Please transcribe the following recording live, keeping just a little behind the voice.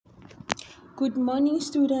Good morning,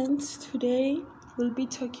 students. Today we'll be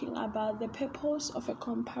talking about the purpose of a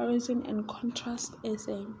comparison and contrast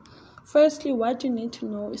essay. Firstly, what you need to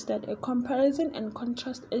know is that a comparison and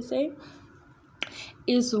contrast essay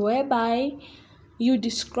is whereby you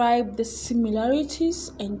describe the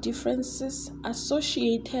similarities and differences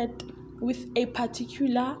associated with a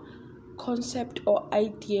particular concept or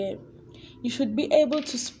idea. You should be able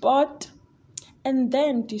to spot and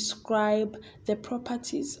then describe the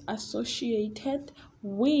properties associated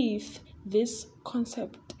with this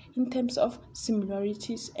concept in terms of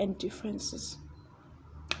similarities and differences.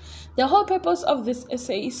 The whole purpose of this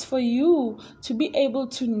essay is for you to be able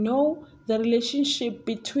to know the relationship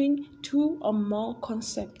between two or more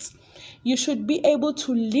concepts. You should be able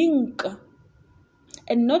to link,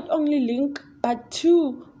 and not only link, but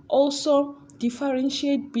to also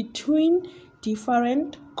differentiate between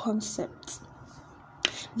different concepts.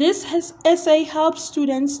 This essay helps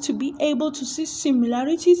students to be able to see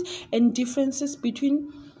similarities and differences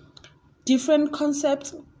between different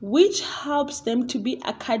concepts, which helps them to be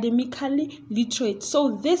academically literate.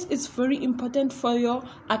 So this is very important for your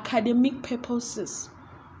academic purposes.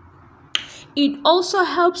 It also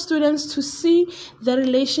helps students to see the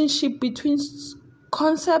relationship between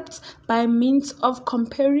concepts by means of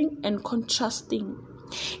comparing and contrasting.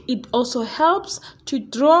 It also helps to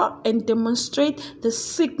draw and demonstrate the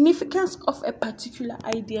significance of a particular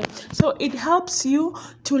idea. So it helps you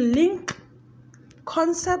to link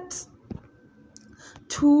concepts,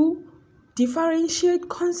 to differentiate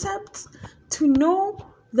concepts, to know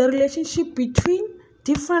the relationship between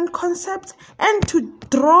different concepts, and to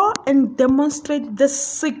draw and demonstrate the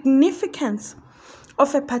significance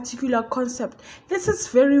of a particular concept. This is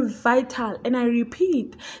very vital, and I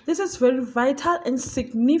repeat, this is very vital and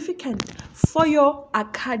significant for your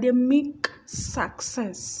academic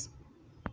success.